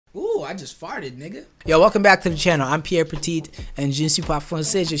Ooh, I just farted, nigga. Yo, welcome back to the channel. I'm Pierre Petit, and je ne suis pas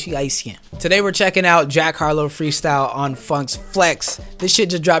français, je suis haïtien. Today we're checking out Jack Harlow freestyle on Funk's Flex. This shit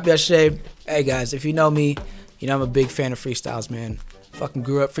just dropped yesterday. Hey guys, if you know me, you know I'm a big fan of freestyles, man. Fucking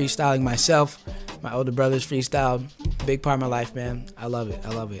grew up freestyling myself. My older brother's freestyle. Big part of my life, man. I love it. I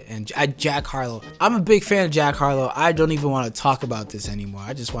love it. And Jack Harlow. I'm a big fan of Jack Harlow. I don't even want to talk about this anymore.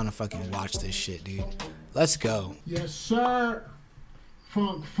 I just want to fucking watch this shit, dude. Let's go. Yes, sir.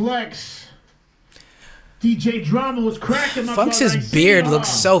 Funk Flex. DJ Drama was cracking my Funk's beard looks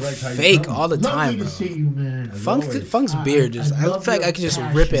so fake all the time, bro. See you, man. Funk's beard just, I feel like I could just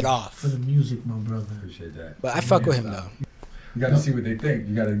rip it off. For the music, my brother. Appreciate that. But I fuck with him though. You gotta see what they think.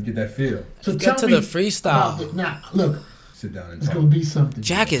 You gotta get that feel. So get to the freestyle. Now, look. Sit down and it's talk. gonna be something.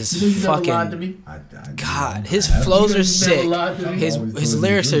 Jack is fucking. God, his flows are sick. His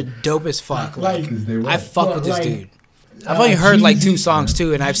lyrics are dope as fuck. Like I fuck with this dude. I've only heard like 2 songs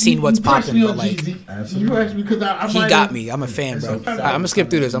too, and I've seen what's popping, but like he got me. I'm a fan, bro. Right, I'm gonna skip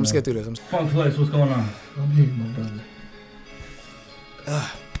through this. Funk Flex, what's going on? I'm here, my brother.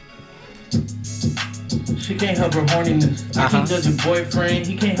 She can't help her horniness. I can't judge her boyfriend,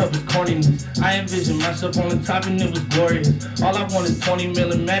 he can't help his corniness. I envision myself on the top and it was glorious. All I want is 20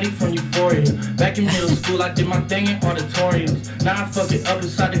 mil and Maddie from Euphoria. Back in middle school, I did my thing in auditoriums. Now I fuck it up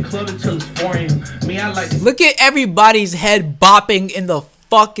inside the club until it's 4 AM. Me, I like to look at everybody's head bopping in the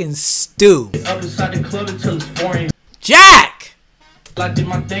fucking stew. Up inside the club until it's 4 AM. Jack! I did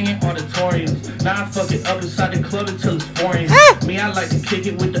my thing in auditoriums. Now I fuck it up inside the club until it's 4 AM. Me, I like to kick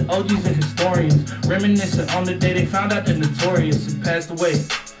it with the OGs and historians. Reminiscing on the day they found out the Notorious had passed away.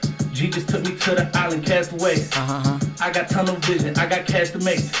 G just took me to the island, cast away. I got tunnel vision, I got cash to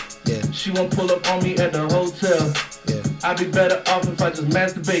make. Yeah. She won't pull up on me at the hotel. Yeah. I'd be better off if I just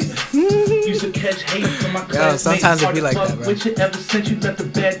masturbate. Used to catch hate from my classmates. Sometimes it be like that, bro. Which it ever since you left a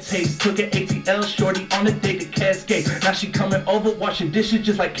bad taste. Took an ATL shorty on a date to Cascade. Now she coming over washing dishes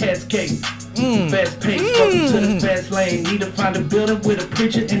just like Cascade. Fast pace, welcome to the fast lane. Need to find a building with a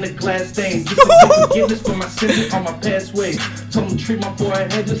preacher in the glass stain. Just to get forgiveness for my sins on my past ways. Told him treat my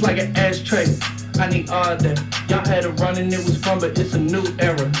forehead just like an ashtray. I need all that. Y'all had a run and it was fun, but it's a new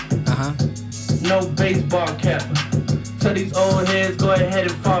era. No baseball cap. Tell these old heads go ahead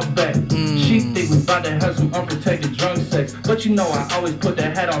and fall back. She think we about to have some unprotected drunk sex, but you know I always put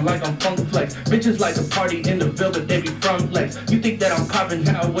that hat on like I'm Funk Flex. Bitches like to party in the Ville, but they be from Lex. You think that I'm popping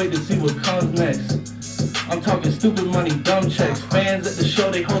now? Wait to see what comes next. I'm talking stupid money, dumb checks. Fans at the show,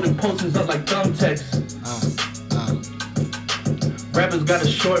 they holding posters up like thumbtacks. Rappers got a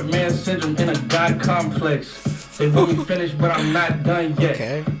short man syndrome and a God complex. They want me finished, but I'm not done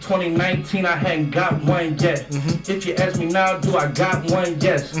yet. 2019, I hadn't got one yet. If you ask me now, do I got one?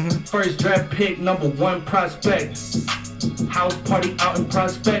 Yes. First draft pick, #1 prospect. House party out in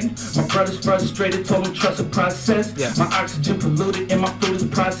Prospect. My brother's frustrated, told me trust the process. My oxygen polluted and my food is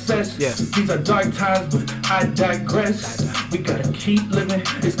processed. These are dark times, but I digress. We gotta keep living.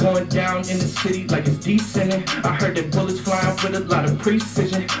 It's going down in the city like it's descending. I heard that bullets flying with a lot of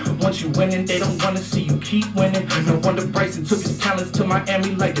precision. Once you winning, they don't wanna see you keep winning. No wonder Bryson took his talents to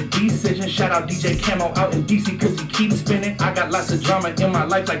Miami like the decision. Shout out DJ Camo out in DC cause he keeps spinning. I got lots of drama in my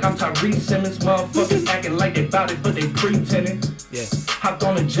life like I'm Tyrese Simmons. Motherfuckers acting like they bout it, but they pretending. Hopped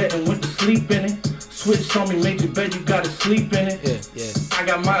on a jet and went to sleep in it. Switched on me, made your bed, you gotta sleep in it. I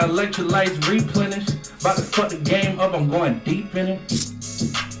got my electrolytes replenished. About to fuck the game up, I'm going deep in it.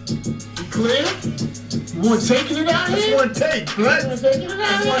 You clear? You want taking it out here? One take, what? One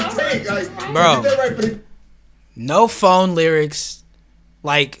take, like, bro. Get that right for the no phone lyrics,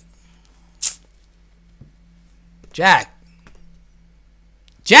 like Jack.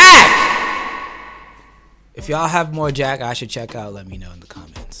 If y'all have more Jack, I should check out. Let me know in the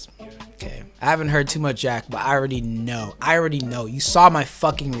comments. Okay, I haven't heard too much Jack, but I already know. You saw my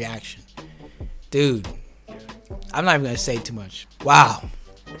fucking reaction, dude. I'm not even gonna say too much. Wow,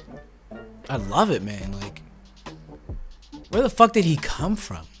 I love it, man. Like, where the fuck did he come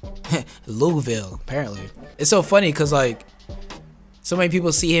from? Louisville, apparently. It's so funny because like so many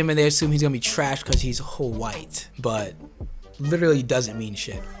people see him and they assume he's gonna be trash because he's whole white, but literally doesn't mean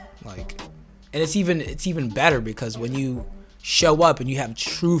shit. Like, and it's even better because when you show up and you have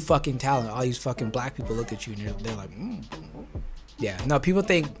true fucking talent, all these fucking black people look at you and they're like, yeah. No, people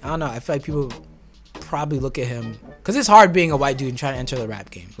think, I don't know, I feel like people probably look at him because it's hard being a white dude and trying to enter the rap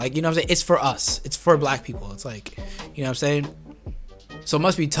game. Like, you know what I'm saying? It's for us. It's for black people. It's like, you know what I'm saying? So it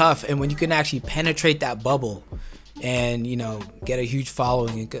must be tough. And when you can actually penetrate that bubble and, you know, get a huge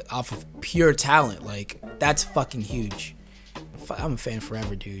following off of pure talent, like, that's fucking huge. I'm a fan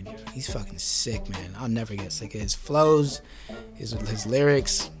forever, dude. He's fucking sick, man. I'll never get sick of his flows, his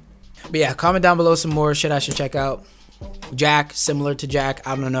lyrics. But yeah, comment down below some more shit I should check out. Jack, similar to Jack,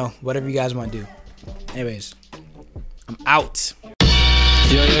 I don't know. Whatever you guys want to do. Anyways, I'm out.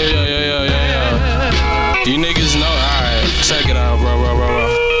 Yo. You niggas